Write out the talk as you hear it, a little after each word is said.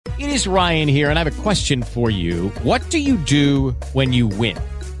It is Ryan here, and I have a question for you. What do you do when you win?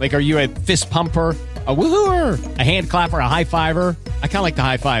 Like, are you a fist pumper, a woohooer, a hand clapper, a high fiver? I kind of like the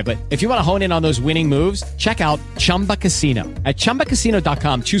high five, but if you want to hone in on those winning moves, check out Chumba Casino. At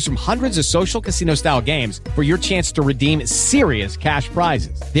ChumbaCasino.com, choose from hundreds of social casino-style games for your chance to redeem serious cash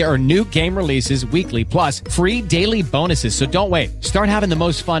prizes. There are new game releases weekly, plus free daily bonuses. So don't wait. Start having the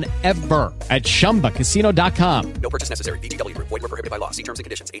most fun ever at ChumbaCasino.com. No purchase necessary. VGW Group. Void where prohibited by law. See terms and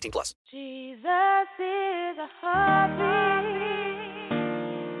conditions. 18 plus. Jesus is a heartbeat. The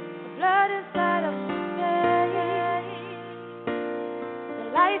blood inside of my veins. The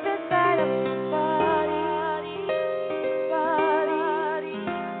life inside of my body.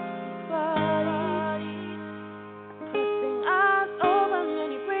 Crossing arms over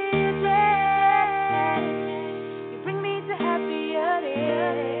many bridges. You bring me to happier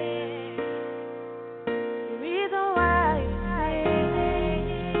days. The reason why you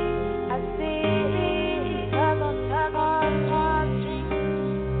I see on heartstrings.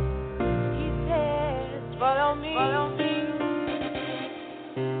 He says, follow me,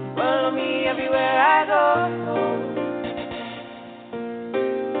 follow me everywhere I go.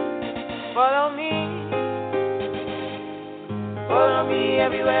 Follow me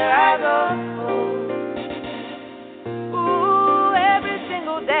everywhere I go. Ooh, every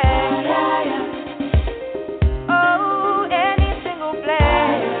single day. Oh, any single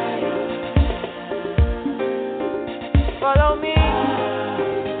place. Follow me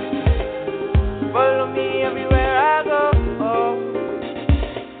everywhere I go.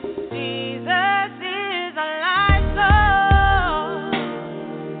 Jesus is a light source,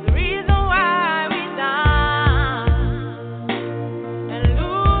 the reason why we dance and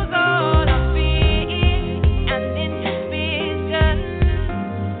lose all our fear and inhibition.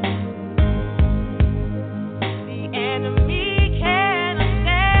 The enemy cannot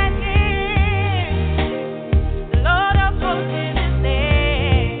stand it. The Lord of hosts is his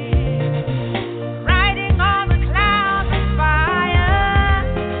name. Riding on the clouds like fire,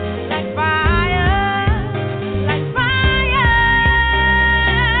 like fire, like fire.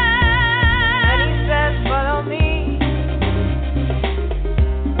 And he says, follow me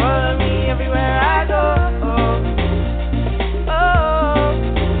everywhere I go. Oh,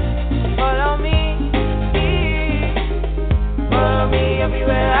 follow me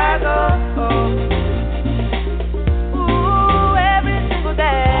everywhere I go. Ooh, every single day.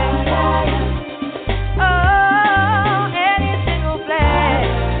 Oh, any single place.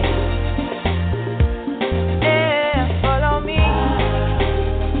 Yeah, follow me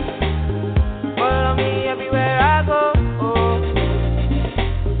everywhere I go.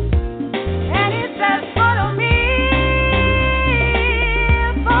 And it says, follow me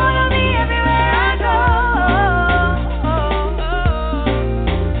everywhere I go.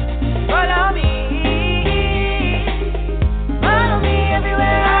 Follow me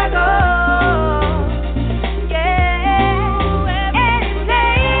everywhere I go. Yeah, any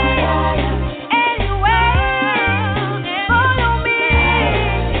day, anywhere. Follow me.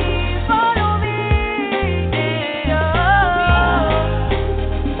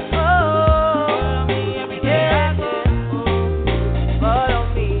 Everywhere I go. Follow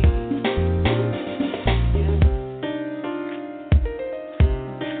me.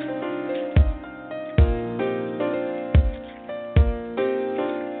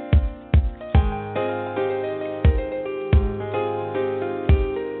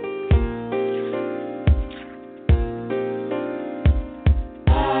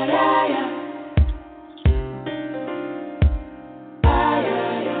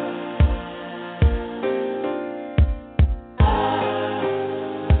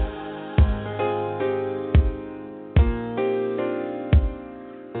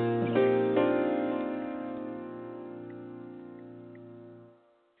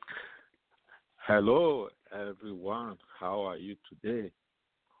 Hello, everyone. How are you today?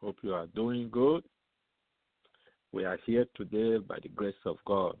 Hope you are doing good. We are here today by the grace of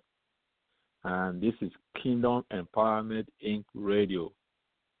God. And this is Kingdom Empowerment Inc. Radio,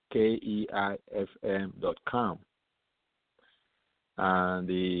 KEIFM.com. And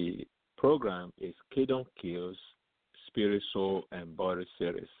the program is Kingdom Kills, Spirit, Soul, and Body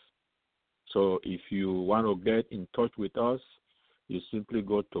series. So if you want to get in touch with us, you simply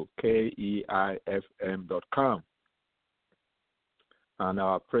go to KEIFM.com. And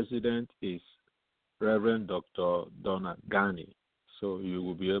our president is Reverend Dr. Donna Ghani. So you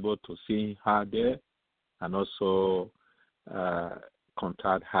will be able to see her there and also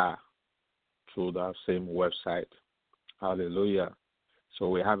contact her through that same website. Hallelujah. So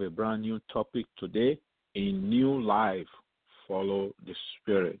we have a brand new topic today. In new life, follow the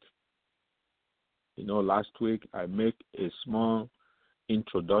Spirit. Last week I make a small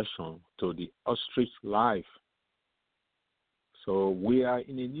introduction to the ostrich life. So we are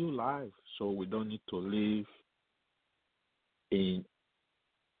in a new life, so we don't need to live in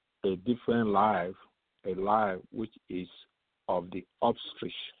a different life, a life which is of the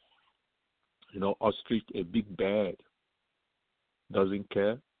ostrich. Ostrich, a big bird, doesn't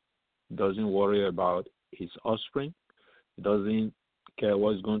care, doesn't worry about his offspring, doesn't care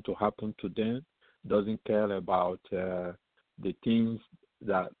what's going to happen to them, doesn't care about the things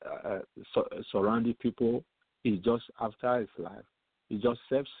that surrounding people. He's just after his life. He's just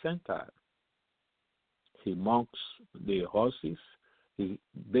self-centered. He mocks the horses. He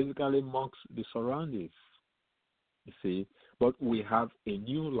basically mocks the surroundings. You see, but we have a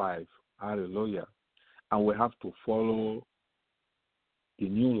new life. Hallelujah. And we have to follow the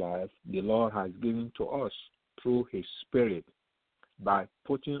new life the Lord has given to us through His Spirit by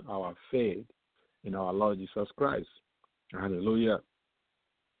putting our faith in our Lord Jesus Christ. Hallelujah.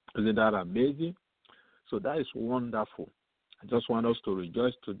 Isn't that amazing? So that is wonderful. I just want us to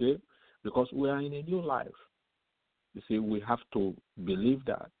rejoice today because we are in a new life. You see, we have to believe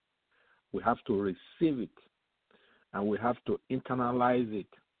that. We have to receive it. And we have to internalize it.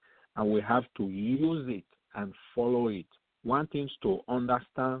 And we have to use it and follow it. One thing is to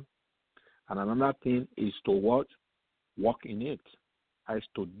understand, and another thing is to what? Walk in it. Is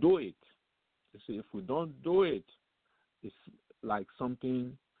to do it. You see, if we don't do it, it's like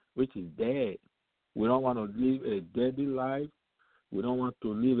something which is dead. We don't want to live a deadly life. We don't want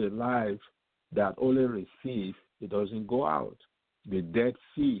to live a life that only receives, it doesn't go out. The Dead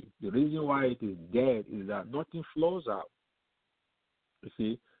Sea. The reason why it is dead is that nothing flows out. You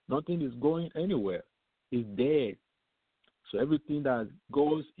see, nothing is going anywhere. It's dead. So everything that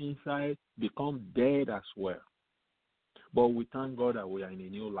goes inside becomes dead as well. But we thank God that we are in a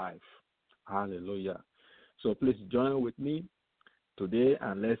new life. Hallelujah. So please join with me today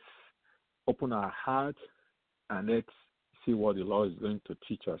and let's open our hearts and let's see what the Lord is going to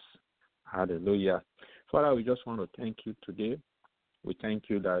teach us. Hallelujah. Father, we just want to thank you today. We thank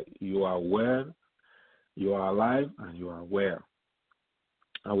you that you are well, you are alive, and you are well.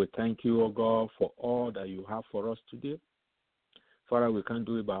 And we thank you, O God, for all that you have for us today. Father, we can't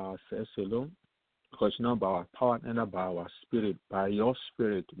do it by ourselves alone because not by our power and not by our spirit. By your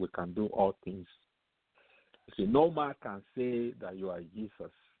spirit, we can do all things. You see, no man can say that you are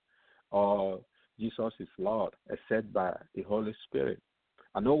Jesus or Jesus is Lord except by the Holy Spirit.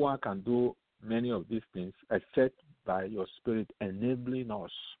 And no one can do many of these things except by your Spirit enabling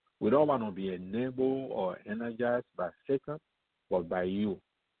us. We don't want to be enabled or energized by Satan, but by you.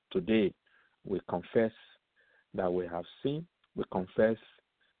 Today, we confess that we have sinned. We confess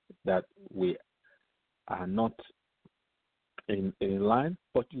that we are not in line,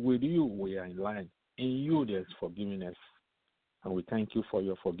 but with you, we are in line. In you, there's forgiveness. And we thank you for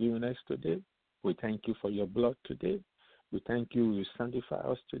your forgiveness today. We thank you for your blood today. We thank you sanctify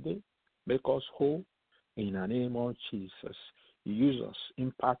us today. Make us whole in the name of Jesus. Use us,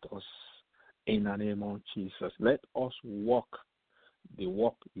 impact us in the name of Jesus. Let us walk the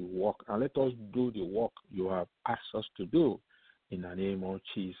walk you walk, and let us do the work you have asked us to do in the name of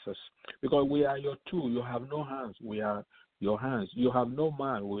Jesus. Because we are your tool. You have no hands. We are your hands. You have no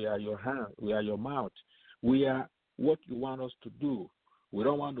mind. We are your hand. We are your mouth. We are what you want us to do. We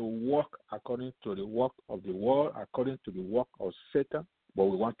don't want to walk according to the work of the world, according to the work of Satan, but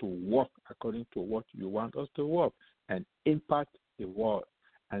we want to walk according to what you want us to walk and impact the world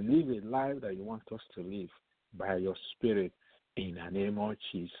and live a life that you want us to live by your Spirit in the name of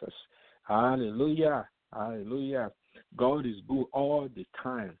Jesus. Hallelujah. Hallelujah. God is good all the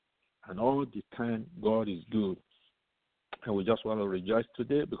time, and all the time God is good. And we just want to rejoice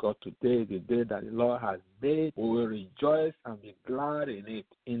today because today is the day that the Lord has made. We will rejoice and be glad in it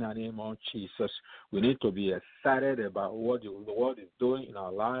in the name of Jesus. We need to be excited about what the Lord is doing in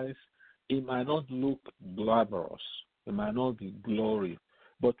our lives. It might not look glamorous. It might not be glory.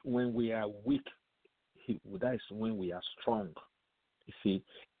 But when we are weak, that is when we are strong. You see,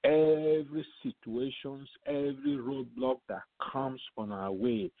 every situation, every roadblock that comes on our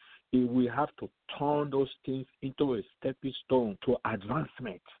way, we have to turn those things into a stepping stone to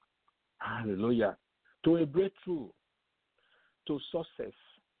advancement. Hallelujah. To a breakthrough, to success.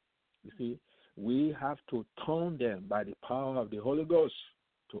 You see, we have to turn them by the power of the Holy Ghost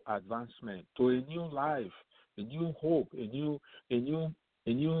to advancement, to a new life, a new hope, a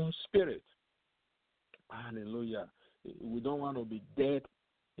new spirit. Hallelujah. We don't want to be dead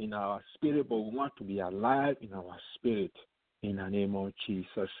in our spirit, but we want to be alive in our spirit. In the name of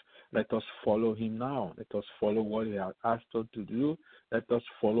Jesus, let us follow him now. Let us follow what he has asked us to do. Let us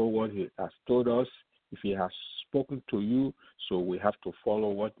follow what he has told us If he has spoken to you, so we have to follow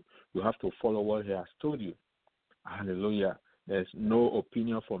what he has told you. Hallelujah. There's no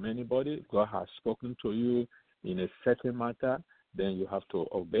opinion from anybody. God has spoken to you in a certain matter, then you have to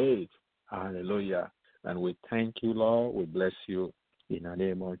obey it. Hallelujah. And we thank you, Lord. We bless you in the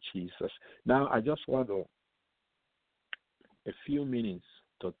name of Jesus. Now, I just want a few minutes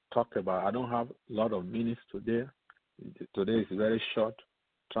to talk about. I don't have a lot of minutes today. Today is very short.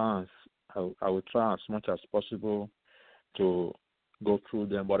 I will try as much as possible to go through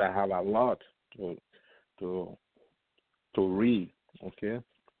them, but I have a lot to read. Okay.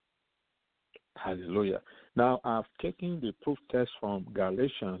 Hallelujah. Now, I've taken the proof text from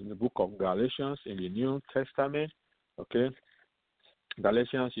Galatians, the book of Galatians in the New Testament. Okay.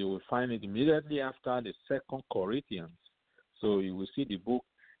 Galatians, you will find it immediately after the 2 Corinthians. So you will see the book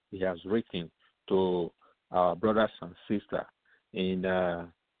he has written to our brothers and sisters in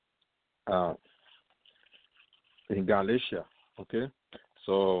Galatia. Okay.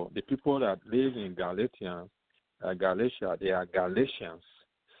 So the people that live in Galatia, they are Galatians.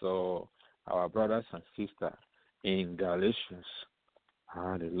 So our brothers and sisters in Galatians.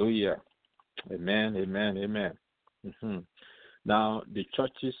 Hallelujah. Amen, amen, amen. Mm-hmm. Now, the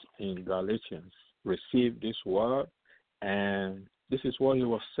churches in Galatians received this word, and this is what he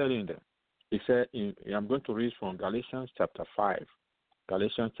was telling them. He said, I'm going to read from Galatians chapter 5.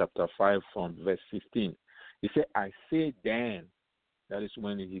 Galatians chapter 5 from verse 15. He said, I say then. That is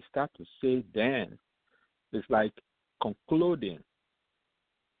when he starts to say then. It's like concluding.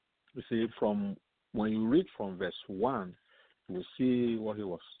 You see, from when you read from verse 1, you will see what he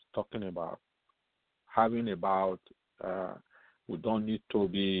was talking about. Having about, we don't need to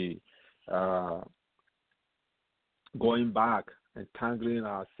be going back, entangling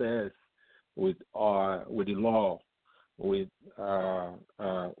ourselves with the law, with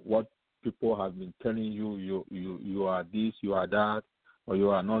what people have been telling you. You are this, you are that, or you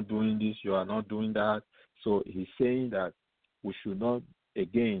are not doing this, you are not doing that. So he's saying that we should not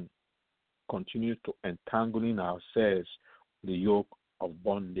again continue to entangling ourselves the yoke of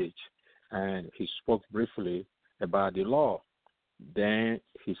bondage. And he spoke briefly about the law. Then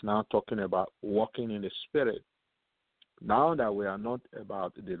he's now talking about walking in the Spirit. Now that we are not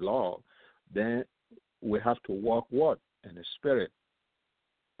about the law, then we have to walk what? In the Spirit.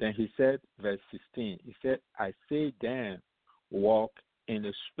 Then he said, verse 16, he said, I say then, walk in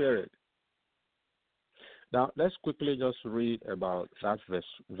the Spirit. Now, let's quickly just read about that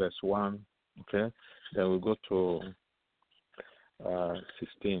verse 1, okay? Then we'll go to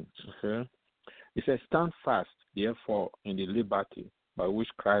 16, okay? It says, stand fast, therefore, in the liberty by which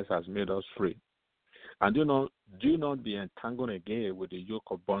Christ has made us free. And do not be entangled again with the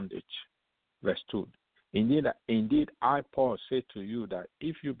yoke of bondage. Verse 2. Indeed, I, Paul, say to you that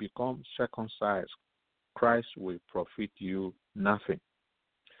if you become circumcised, Christ will profit you nothing.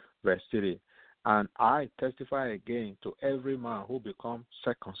 Verse 3. And I testify again to every man who becomes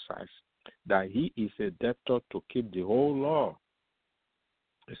circumcised that he is a debtor to keep the whole law.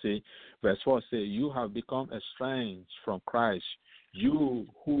 You see, verse 4 says, you have become estranged from Christ, you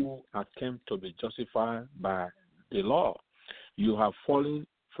who attempt to be justified by the law. You have fallen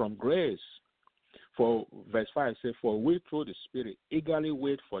from grace. For verse 5 says, for we through the Spirit eagerly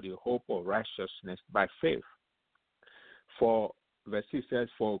wait for the hope of righteousness by faith. For verse 6 says,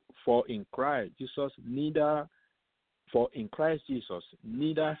 for in Christ Jesus neither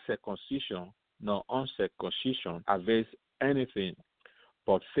circumcision nor uncircumcision avails anything,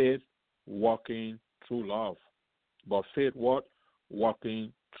 but faith walking through love. But faith what?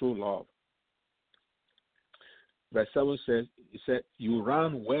 Walking through love. Verse 7 says, it said, you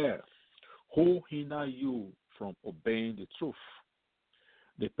run well. Who hinder you from obeying the truth?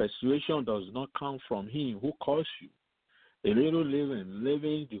 The persuasion does not come from him who calls you. A little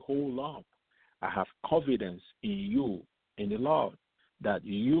living the whole lump. I have confidence in you, in the Lord, that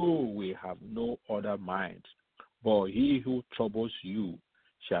you will have no other mind. But he who troubles you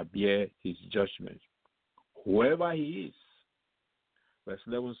shall bear his judgment. Whoever he is. Verse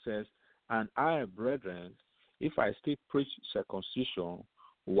 11 says, and I, brethren, if I still preach circumcision,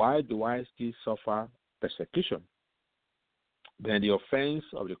 why do I still suffer persecution? Then the offense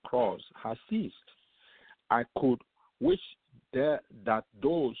of the cross has ceased. I could wish that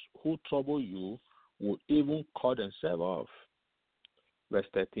those who trouble you would even cut themselves off. Verse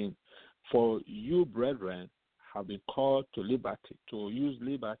 13, for you, brethren, have been called to liberty, to use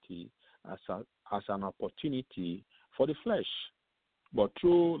liberty as an opportunity for the flesh. But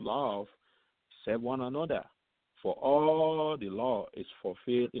through love, serve one another. For all the law is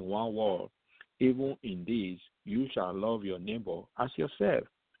fulfilled in one word. Even in this, you shall love your neighbor as yourself.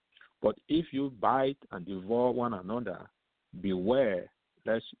 But if you bite and devour one another, beware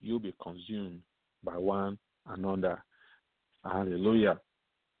lest you be consumed by one another. Hallelujah.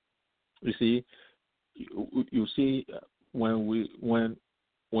 You see, you see, when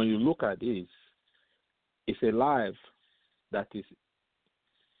you look at this, it's a life that is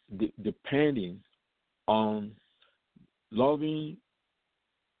depending on loving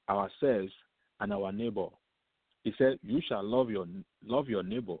ourselves and our neighbor. He said, "You shall love your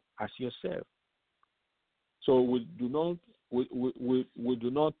neighbor as yourself." So we do not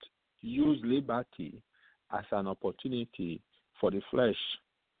use liberty as an opportunity for the flesh.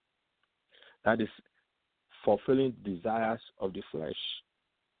 That is fulfilling desires of the flesh.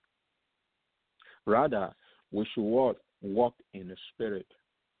 Rather, we should walk in the Spirit.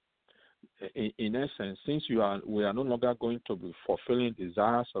 In essence, since we are no longer going to be fulfilling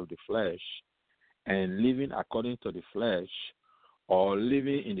desires of the flesh and living according to the flesh or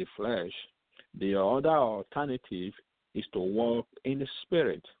living in the flesh, the other alternative is to walk in the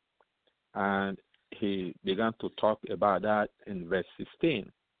Spirit. And he began to talk about that in verse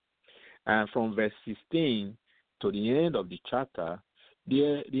 16. And from verse 16 to the end of the chapter,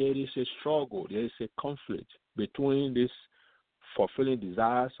 there is a struggle, there is a conflict between this fulfilling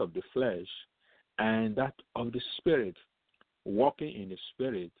desires of the flesh and that of the Spirit, walking in the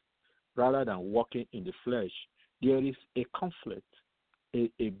Spirit rather than walking in the flesh. There is a conflict,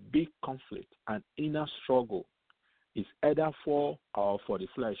 a big conflict, an inner struggle. It's either for or for the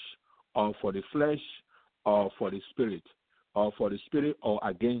flesh, or for the flesh or for the Spirit, or for the Spirit or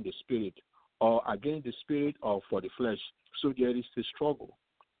against the Spirit, or against the Spirit or for the flesh. So there is a struggle.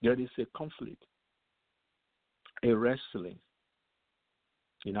 There is a conflict, a wrestling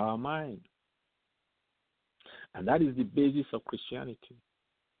in our mind. And that is the basis of Christianity.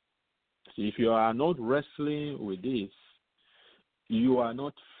 See, if you are not wrestling with this, you are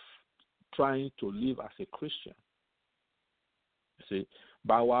not trying to live as a Christian. See,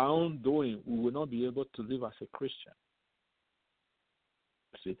 by our own doing, we will not be able to live as a Christian.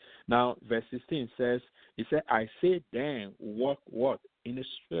 See, now verse 16 says, "He said, I say then, walk what? In the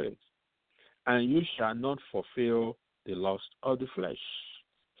Spirit, and you shall not fulfill the lust of the flesh.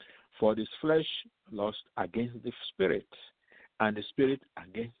 For this flesh lusts against the Spirit, and the Spirit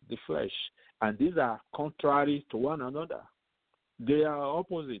against the flesh. And these are contrary to one another." They are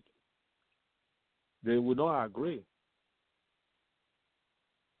opposite. They will not agree.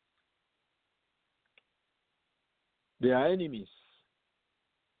 They are enemies.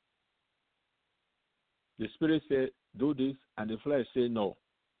 The Spirit says, do this, and the flesh says no.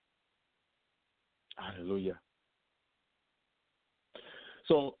 Hallelujah.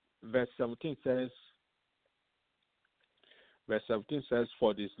 So, verse 17 says,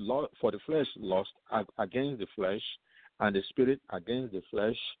 for the flesh lust against the flesh, and the Spirit against the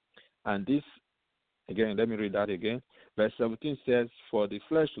flesh. And this, again, let me read that again. Verse 17 says, for the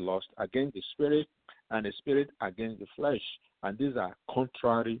flesh lust against the Spirit, and the Spirit against the flesh. And these are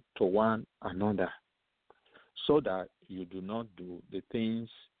contrary to one another, so that you do not do the things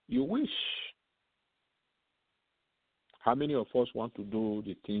you wish. How many of us want to do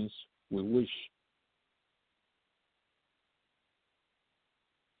the things we wish?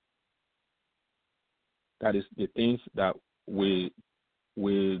 That is the things that we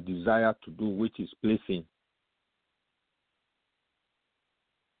desire to do, which is pleasing.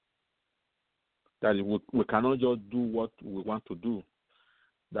 That is, we cannot just do what we want to do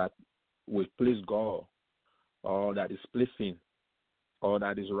that will please God, or that is pleasing, or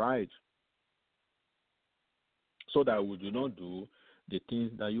that is right, so that we do not do the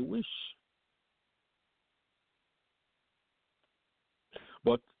things that you wish.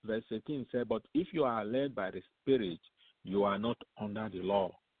 But verse 18 says, but if you are led by the Spirit, you are not under the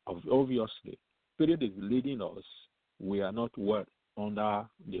law. Obviously, Spirit is leading us. We are not what? Under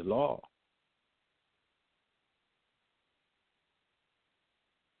the law.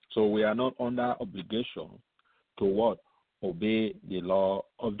 So we are not under obligation to what? Obey the law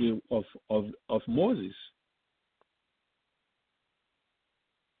of Moses.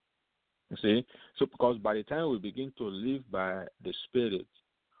 You see? So because by the time we begin to live by the Spirit,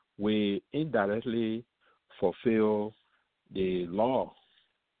 we indirectly fulfill the law.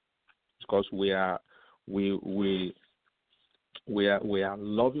 Because we are loving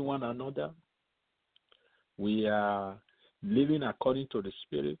one another. We are living according to the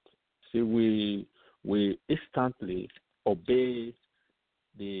Spirit. See, we instantly obey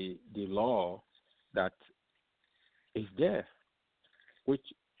the law that is there,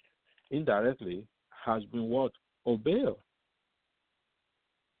 which indirectly has been what? Obeyed.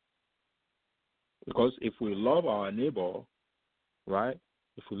 Because if we love our neighbor, right,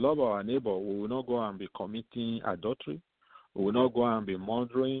 If we love our neighbor, we will not go and be committing adultery. We will not go and be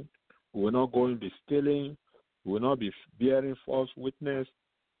murdering. We will not go and be stealing. We will not be bearing false witness.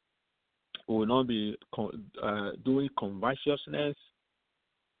 We will not be doing covetousness.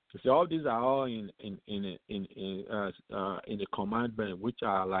 You see, all these are all in the commandment, which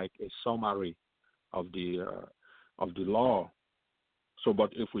are like a summary of the law. So,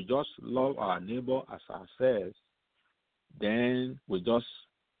 but if we just love our neighbor as ourselves, then we just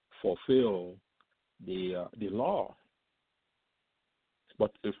fulfill the law.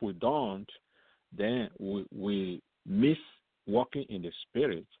 But if we don't, then we miss walking in the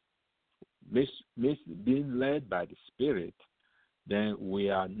Spirit, miss being led by the Spirit. Then we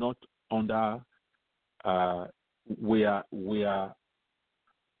are not under. We are.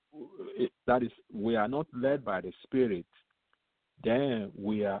 That is, we are not led by the Spirit. Then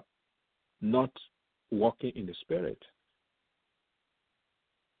we are not walking in the Spirit.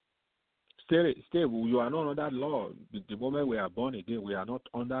 Still, you are not under that law. The moment we are born again, we are not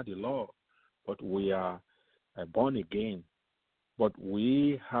under the law, but we are born again. But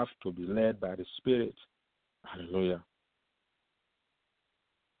we have to be led by the Spirit. Hallelujah.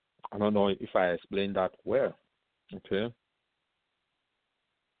 I don't know if I explained that well. Okay.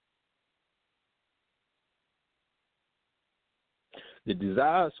 The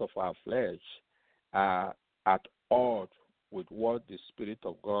desires of our flesh are at odds with what the Spirit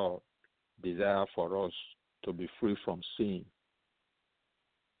of God desires for us to be free from sin.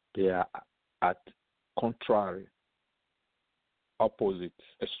 They are at contrary, opposite,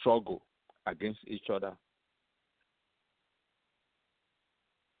 a struggle against each other.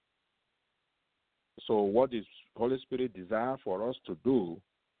 So what the Holy Spirit desires for us to do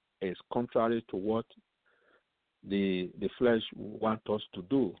is contrary to what the flesh wants us to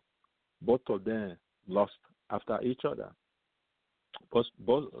do. Both of them lust after each other. Both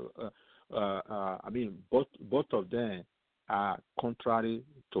of them are contrary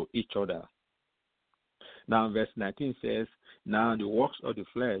to each other. Now, verse 19 says, "Now the works of the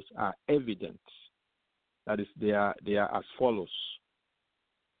flesh are evident." That is, they are as follows.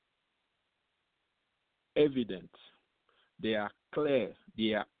 Evident. They are clear.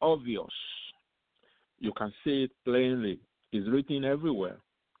 They are obvious. You can see it plainly. It's written everywhere.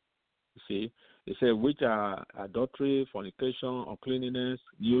 You see, it says, which are adultery, fornication, uncleanness,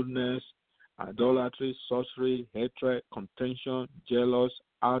 lewdness, idolatry, sorcery, hatred, contention, jealous,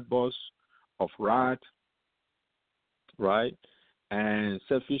 outbursts of wrath, right? And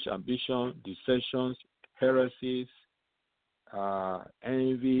selfish ambition, dissensions, heresies,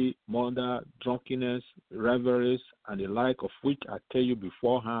 envy, murder, drunkenness, revelries, and the like, of which I tell you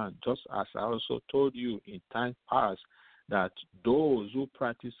beforehand, just as I also told you in time past, that those who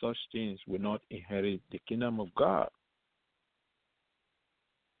practice such things will not inherit the kingdom of God.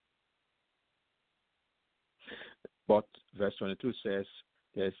 But verse 22 says,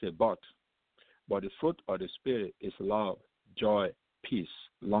 there's a but. But the fruit of the Spirit is love, joy, peace,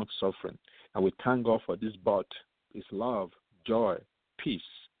 long-suffering. And we thank God for this but. It's love, joy, peace,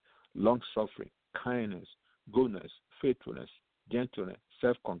 long-suffering, kindness, goodness, faithfulness, gentleness,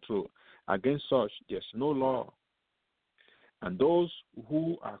 self-control. Against such, there's no law. And those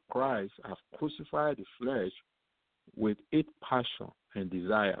who are Christ have crucified the flesh with its passion and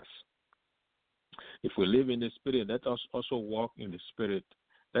desires. If we live in the Spirit, let us also walk in the Spirit.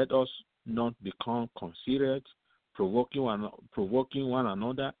 Let us not become conceited, provoking one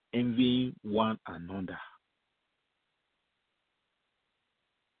another, envying one another.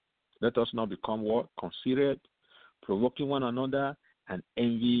 Let us not become what? Conceited, provoking one another, and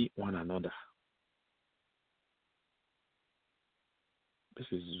envy one another. This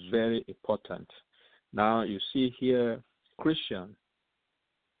is very important. Now you see here, Christian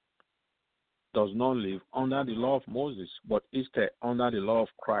does not live under the law of Moses, but instead under the law of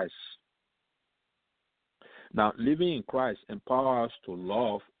Christ. Now, living in Christ empowers us to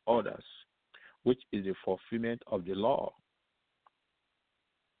love others, which is the fulfillment of the law.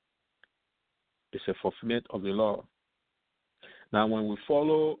 It's a fulfillment of the law. Now, when we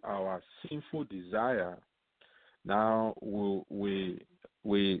follow our sinful desire, now we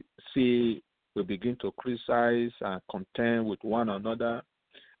begin to criticize and contend with one another,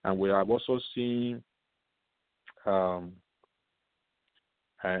 and we have also seen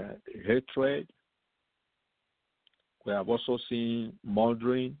hatred. We have also seen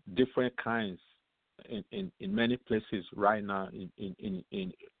murdering, different kinds in many places right now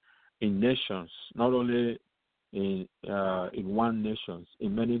in nations, not only in one nation,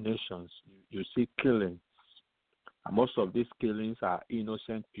 in many nations. You see killings, and most of these killings are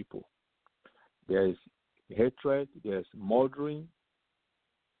innocent people. There is hatred, there is murdering,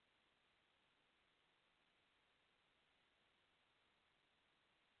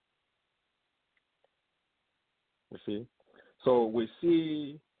 You see, so we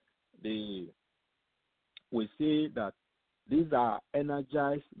see that these are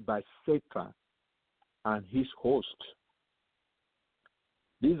energized by Satan and his host.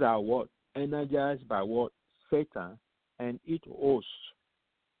 These are what? Energized by what? Satan and its host.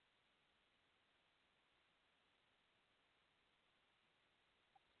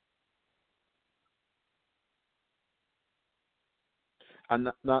 And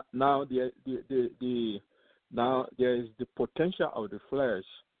now there is the potential of the flesh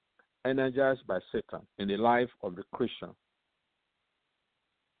energized by Satan in the life of the Christian.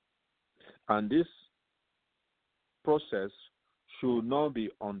 And this process should not be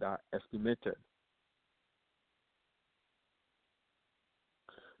underestimated.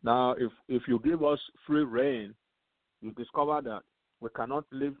 Now, if you give us free reign, you discover that we cannot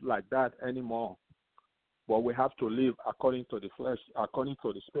live like that anymore. But we have to live according to the flesh, according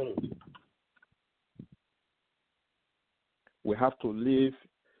to the spirit. We have to live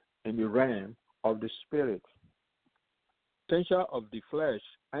in the realm of the spirit. Potential of the flesh,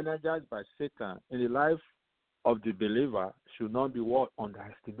 energized by Satan in the life of the believer, should not be what?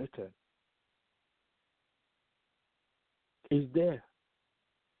 Underestimated. It's there.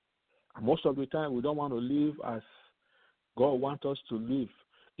 And most of the time, we don't want to live as God wants us to live.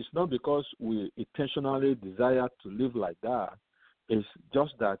 It's not because we intentionally desire to live like that. It's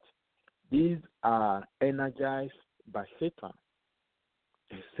just that these are energized by Satan.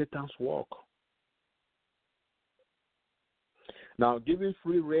 It's Satan's work. Now, giving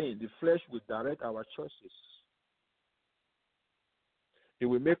free rein, the flesh will direct our choices. It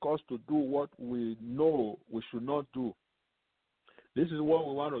will make us to do what we know we should not do. This is what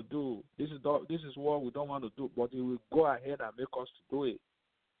we want to do. This is what we don't want to do. But it will go ahead and make us to do it.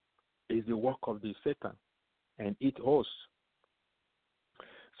 Is the work of the Satan and its host.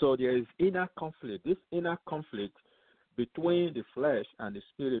 So there is inner conflict. This inner conflict between the flesh and the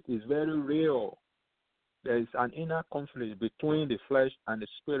spirit is very real. There is an inner conflict between the flesh and the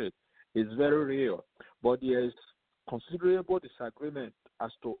spirit. It's very real. But there is considerable disagreement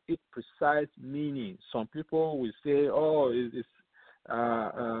as to its precise meaning. Some people will say, "Oh,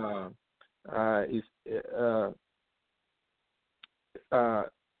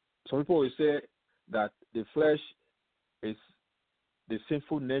 some people will say that the flesh is the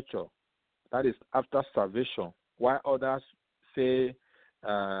sinful nature, that is after salvation, while others say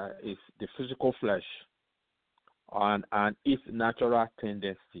it's the physical flesh and its natural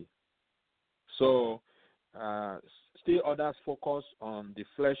tendency. So still others focus on the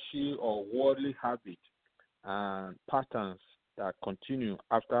fleshy or worldly habit and patterns that continue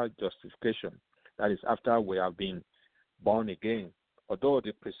after justification, that is after we have been born again. Although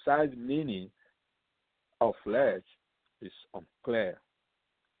the precise meaning of flesh is unclear.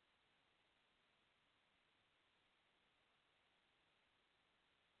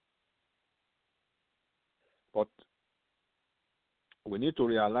 But we need to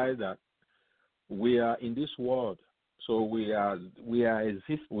realize that we are in this world, so we have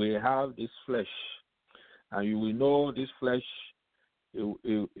this flesh, and you will know this flesh will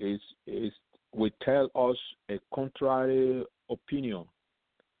tell us a contrary opinion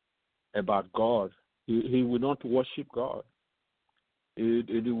about God. He will not worship God.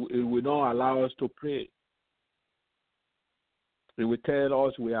 It will not allow us to pray. It will tell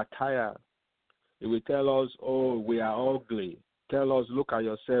us we are tired. It will tell us, oh, we are ugly. Tell us, look at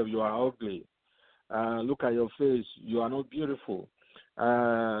yourself, you are ugly. Look at your face, you are not beautiful.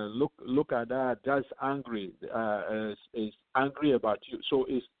 Look at that, that's angry. Is angry about you. So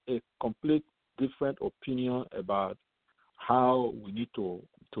it's a complete different opinion about how we need to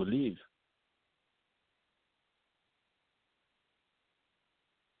live.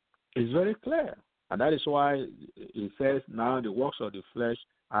 It's very clear. And that is why it says now the works of the flesh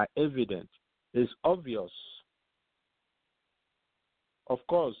are evident. It's obvious. Of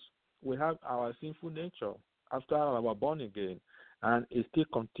course, we have our sinful nature after our born again, and it still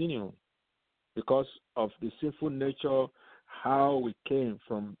continues because of the sinful nature, how we came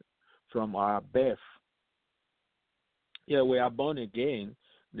from our birth. Yeah, we are born again.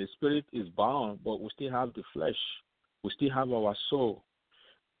 The spirit is bound, but we still have the flesh. We still have our soul,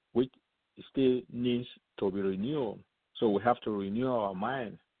 which still needs to be renewed. So we have to renew our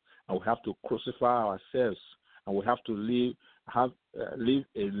mind, and we have to crucify ourselves, and we have to live a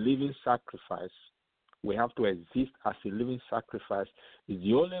living sacrifice. We have to exist as a living sacrifice. It's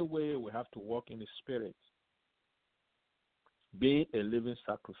the only way we have to walk in the spirit. Being a living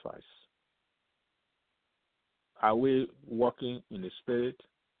sacrifice. Are we walking in the spirit?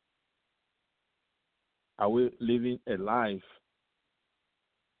 Are we living a life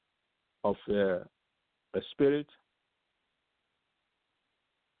of a spirit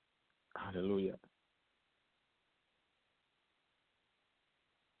Hallelujah.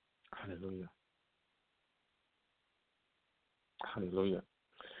 Hallelujah. Hallelujah.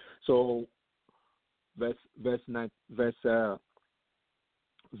 So verse 9, verse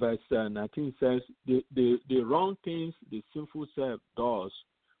 19 says the wrong things the sinful self does,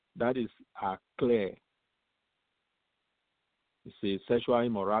 that is, are clear. You see, sexual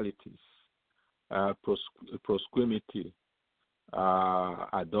immoralities, promiscuity,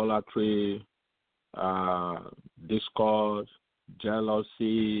 idolatry, discord,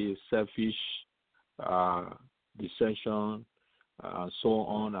 jealousy, selfish, dissension, so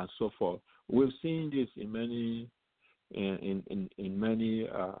on and so forth. We've seen this in many many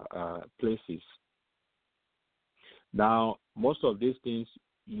places. Now, most of these things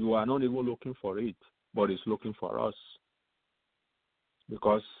you are not even looking for it, but it's looking for us,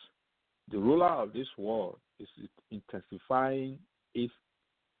 because the ruler of this world is intensifying its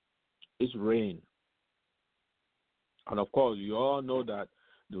reign. And of course, you all know that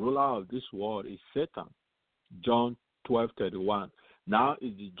the ruler of this world is Satan. John 12:31. Now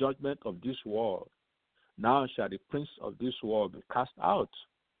is the judgment of this world. Now shall the prince of this world be cast out.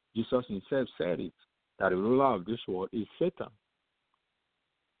 Jesus himself said it, that the ruler of this world is Satan.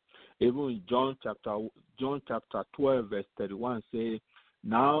 Even in John chapter 12, verse 31 say,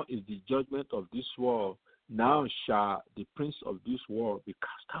 now is the judgment of this world. Now shall the prince of this world be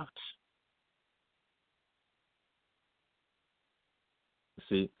cast out.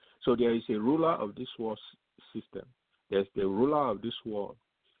 See, so there is a ruler of this world system. There's the ruler of this world,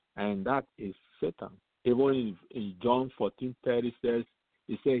 and that is Satan. Even in John 14:30 says,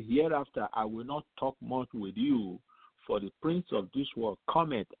 he said, hereafter I will not talk much with you, for the prince of this world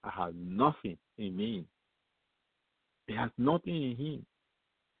cometh, I have nothing in me. He has nothing in him.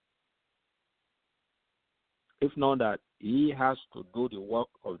 If not that he has to do the work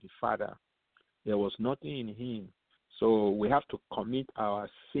of the Father, there was nothing in him. So we have to commit our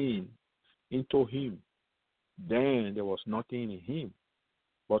sin into him. Then there was nothing in him.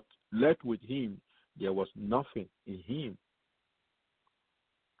 But left with him, there was nothing in him.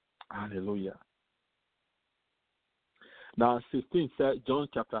 Hallelujah. Now, 16 says, John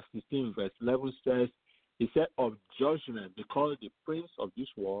chapter 16, verse 11 says, he said of judgment, because the prince of this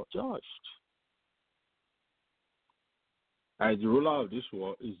world judged. As the ruler of this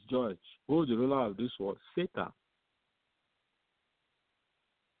world is judged. Who is the ruler of this world? Satan.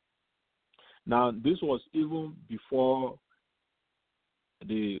 Now, this was even before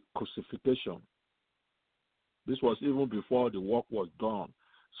the crucifixion. This was even before the work was done.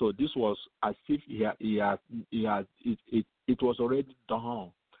 So this was as if it was already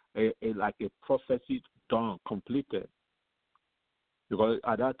done, like a prophecy done, completed. Because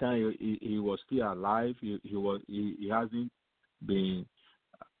at that time he was still alive. He hasn't been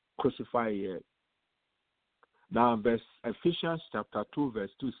crucified yet. Now, Ephesians chapter 2,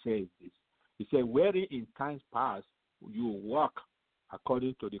 verse 2 says this. He said, wherein in times past you walk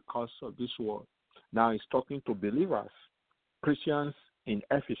according to the course of this world. Now he's talking to believers, Christians in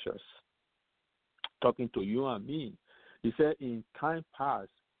Ephesus, talking to you and me. He said, in time past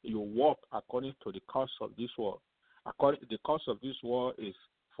you walk according to the course of this world. The course of this world is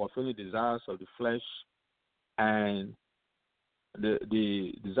fulfilling the desires of the flesh and the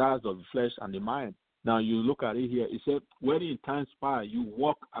desires of the flesh and the mind. Now you look at it here. It said, when in times past you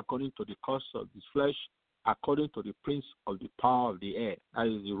walk according to the course of this flesh, according to the prince of the power of the air. That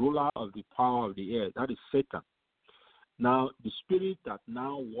is the ruler of the power of the air. That is Satan. Now the spirit that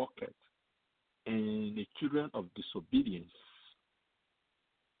now walketh in the children of disobedience.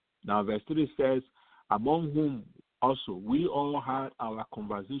 Now verse 3 says, among whom also we all had our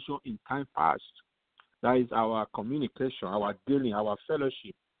conversation in time past. That is our communication, our dealing, our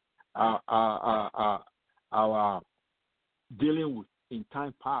fellowship, our dealing with in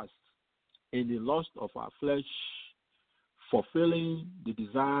time past, in the lust of our flesh, fulfilling the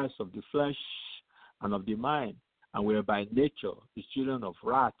desires of the flesh and of the mind, and we are by nature the children of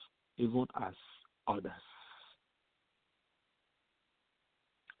wrath, even as others.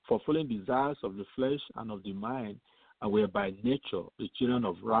 Fulfilling desires of the flesh and of the mind, and we are by nature the children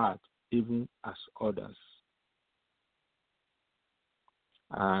of wrath, even as others.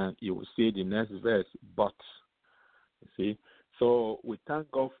 And you will see the next verse, but. You see? So we thank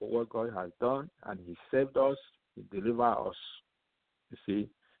God for what God has done, and he saved us, he delivered us. You see?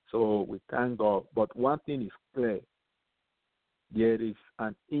 So we thank God. But one thing is clear. There is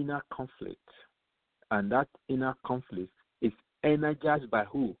an inner conflict. And that inner conflict is energized by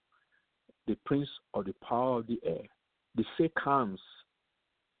who? The prince of the power of the air. The Satan comes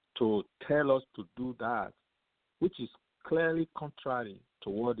to tell us to do that, which is clearly contrary to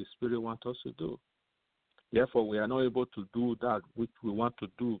what the Spirit wants us to do. Therefore, we are not able to do that which we want to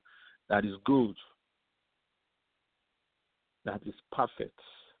do that is good, that is perfect.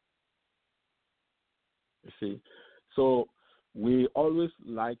 You see? So we always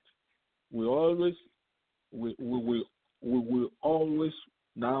will always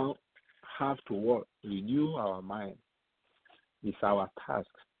now have to what? Renew our mind. It's our task.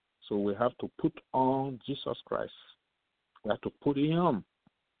 So we have to put on Jesus Christ. We have to put Him.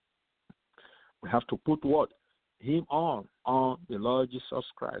 We have to put what? Him on the Lord Jesus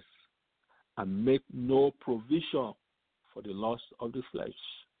Christ, and make no provision for the lust of the flesh.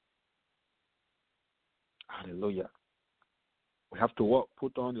 Hallelujah. We have to what?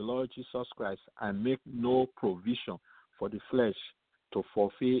 Put on the Lord Jesus Christ and make no provision for the flesh to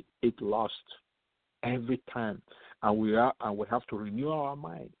fulfill its lust every time. And we have to renew our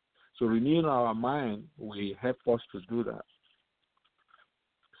mind. So renewing our mind will help us to do that.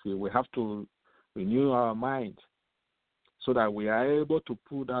 See, we have to renew our mind so that we are able to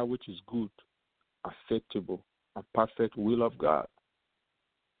put that which is good, acceptable, and perfect will of God.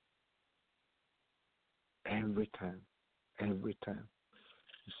 Every time. You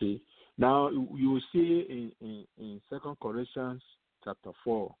see, now you will see in 2 Corinthians chapter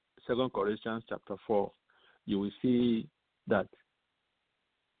 4, you will see that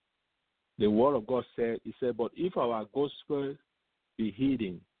the word of God said, but if our gospel be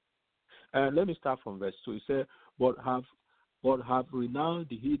hidden, and let me start from verse 2. He said, but have renounced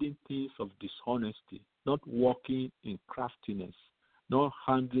the hidden things of dishonesty, not walking in craftiness, not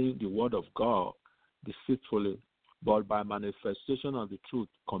handling the word of God deceitfully, but by manifestation of the truth,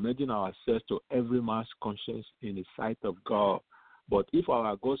 commending ourselves to every man's conscience in the sight of God. But if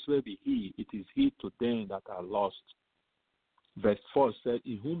our gospel be hid, it is hid to them that are lost. Verse 4 said,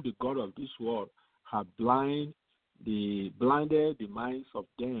 in whom the God of this world hath blinded the minds of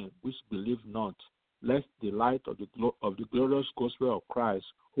them which believe not, lest the light of the glorious gospel of Christ,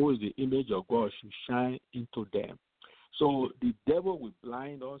 who is the image of God, should shine into them. So the devil will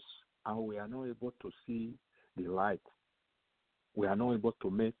blind us, and we are not able to see the light. We are not able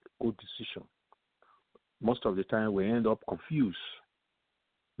to make good decisions. Most of the time we end up confused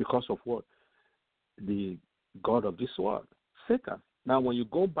because of what? The God of this world, Satan. Now when you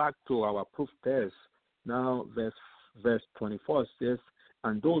go back to our proof text, now verse 24 says,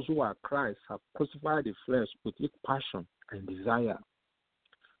 and those who are Christ have crucified the flesh with its passion and desire.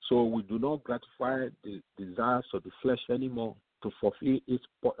 So we do not gratify the desires of the flesh anymore to fulfill its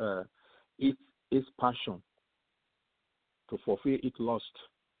passion, to fulfill its lust,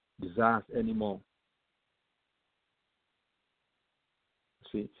 desires anymore.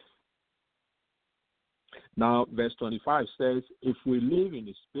 See? Now, verse 25 says, if we live in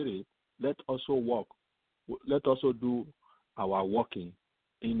the Spirit, let also do our walking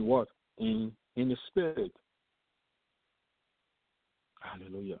in what? In the Spirit.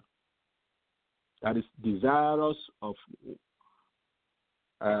 Hallelujah. That is desirous of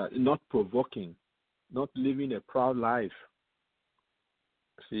not provoking, not living a proud life.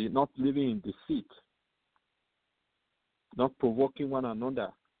 See, not living in deceit, not provoking one another.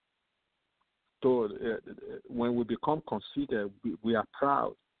 So when we become conceited, we are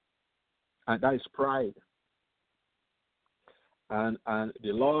proud, and that is pride. And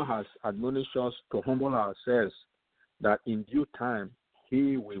the Lord has admonished us to humble ourselves, that in due time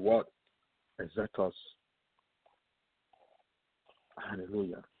He will what? Exalt us.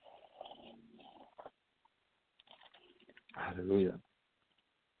 Hallelujah. Hallelujah.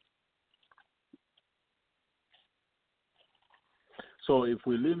 So if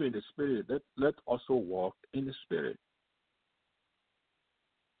we live in the Spirit, let also walk in the Spirit.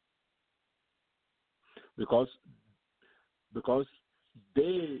 Because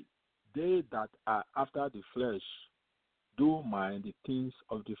they that are after the flesh do mind the things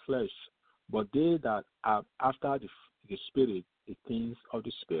of the flesh, but they that are after the Spirit, the things of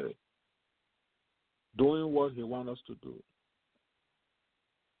the Spirit. Doing what He wants us to do.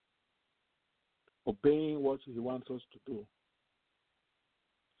 Obeying what He wants us to do.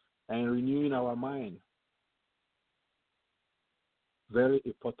 And renewing our mind. Very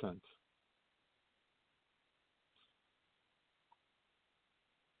important.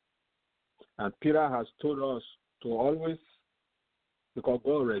 And Peter has told us to always, because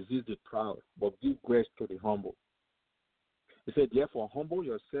God resists the proud, but give grace to the humble. He said, therefore, humble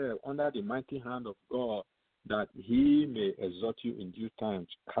yourself under the mighty hand of God, that He may exalt you in due time,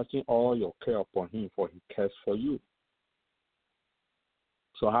 casting all your care upon Him, for He cares for you.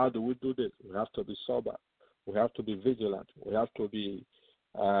 So how do we do this? We have to be sober. We have to be vigilant. We have to be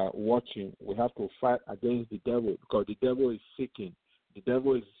watching. We have to fight against the devil, because the devil is seeking The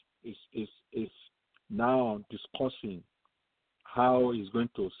devil is now discussing how he's going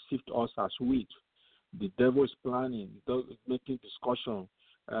to sift us as wheat. The devil is planning, making discussion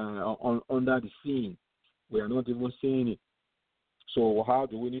under the scene. We are not even seeing it. So how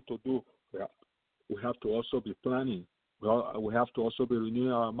do we need to do? We have to also be planning. We have to also be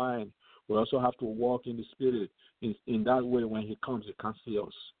renewing our mind. We also have to walk in the Spirit. In that way, when he comes, he can't see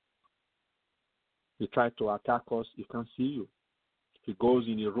us. He tries to attack us, he can't see you. He goes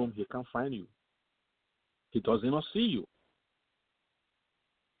in a room, he can't find you. He does not see you.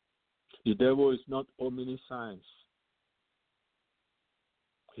 The devil is not omniscience.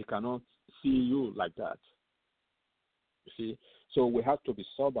 He cannot see you like that. You see? So we have to be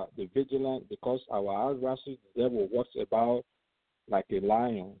sober, be vigilant, because our adversary, the devil, walks about like a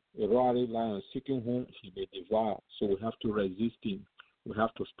lion, a roaring lion, seeking whom he may devour. So we have to resist him. We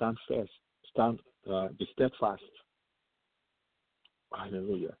have to stand first, be steadfast.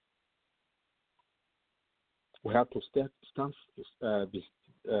 Hallelujah. We have to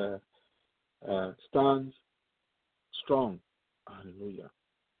stand strong. Hallelujah.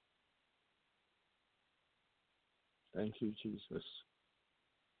 Thank you, Jesus.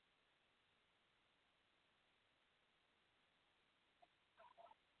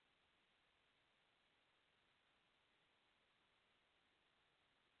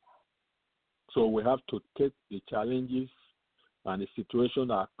 So we have to take the challenges and the situation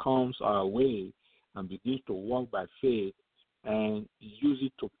that comes our way and begin to walk by faith and use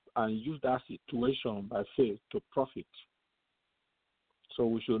that situation by faith to profit. So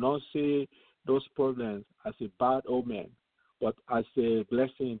we should not see those problems as a bad omen, but as a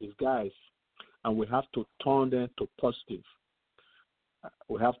blessing in disguise. And we have to turn them to positive.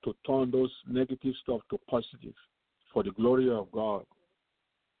 We have to turn those negative stuff to positive for the glory of God.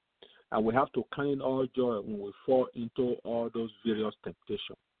 And we have to count all joy when we fall into all those various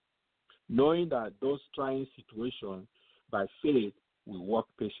temptations, knowing that those trying situations, by faith, will work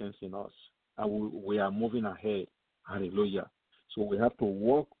patience in us, and we are moving ahead. Hallelujah. So we have to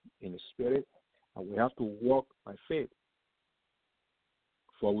walk in the Spirit, and we have to walk by faith.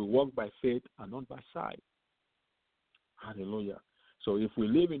 For we walk by faith and not by sight. Hallelujah. So if we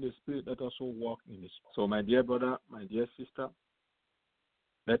live in the Spirit, let us also walk in the Spirit. So my dear brother, my dear sister,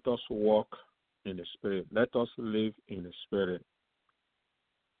 let us walk in the Spirit. Let us live in the Spirit.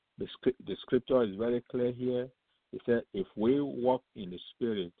 The scripture is very clear here. It said, if we walk in the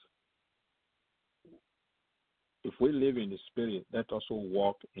Spirit, if we live in the Spirit, let us also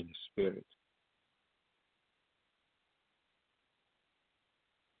walk in the Spirit.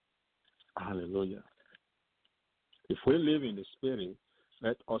 Hallelujah. If we live in the Spirit,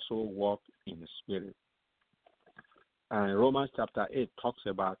 let us also walk in the Spirit. And Romans chapter 8 talks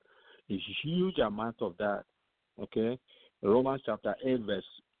about a huge amount of that. Okay? Romans chapter 8 verse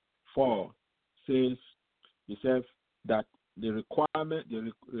 4 says, he says that the requirement,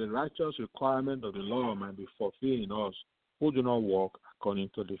 the righteous requirement of the law might be fulfilled in us who do not walk according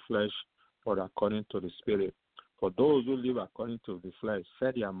to the flesh, but according to the Spirit. For those who live according to the flesh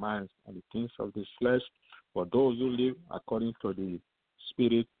set their minds on the things of the flesh. For those who live according to the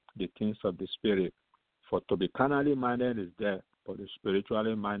Spirit, the things of the Spirit. For to be carnally minded is death, but the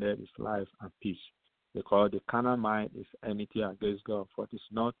spiritually minded is life and peace. Because the carnal mind is enmity against God, for it is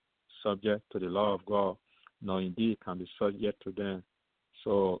not subject to the law of God, nor indeed can be subject to them.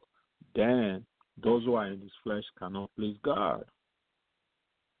 So then, those who are in this flesh cannot please God.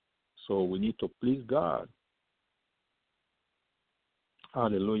 So we need to please God.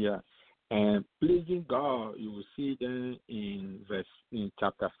 Hallelujah. And pleasing God, you will see then in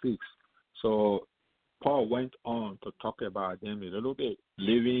chapter 6. So Paul went on to talk about them a little bit.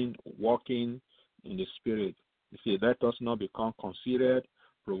 Living, walking in the Spirit. You see, let us not become conceited,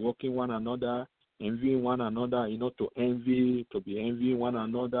 provoking one another, envying one another, to envy, to be envying one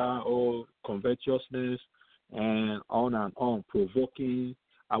another, covetousness, and on, provoking.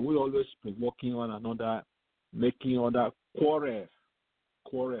 Are we always provoking one another, making other quarrel?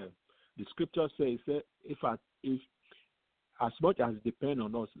 The scripture says, if as much as it depends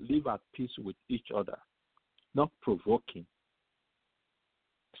on us, live at peace with each other, not provoking.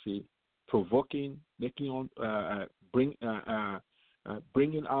 See, provoking, making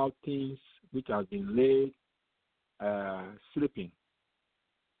bringing out things which have been laid, sleeping.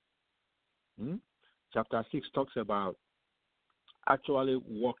 Chapter 6 talks about actually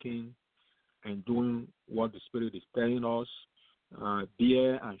walking and doing what the Spirit is telling us.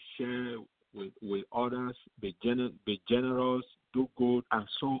 Bear and share with others, be generous, do good, and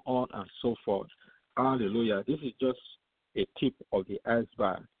so on and so forth. Hallelujah. This is just a tip of the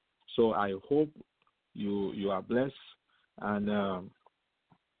iceberg. So I hope you are blessed, and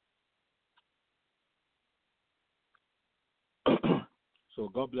So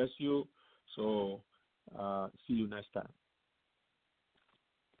God bless you. So see you next time.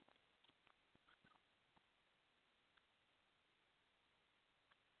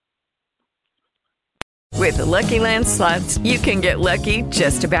 With the Lucky Land Slots, you can get lucky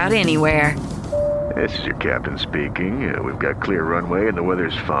just about anywhere. This is your captain speaking. We've got clear runway and the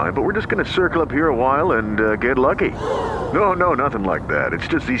weather's fine, but we're just going to circle up here a while and get lucky. No, nothing like that. It's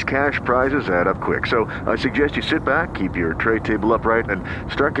just these cash prizes add up quick. So I suggest you sit back, keep your tray table upright, and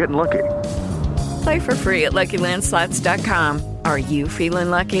start getting lucky. Play for free at LuckyLandSlots.com. Are you feeling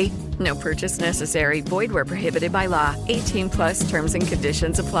lucky? No purchase necessary. Void where prohibited by law. 18+ terms and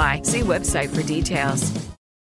conditions apply. See website for details.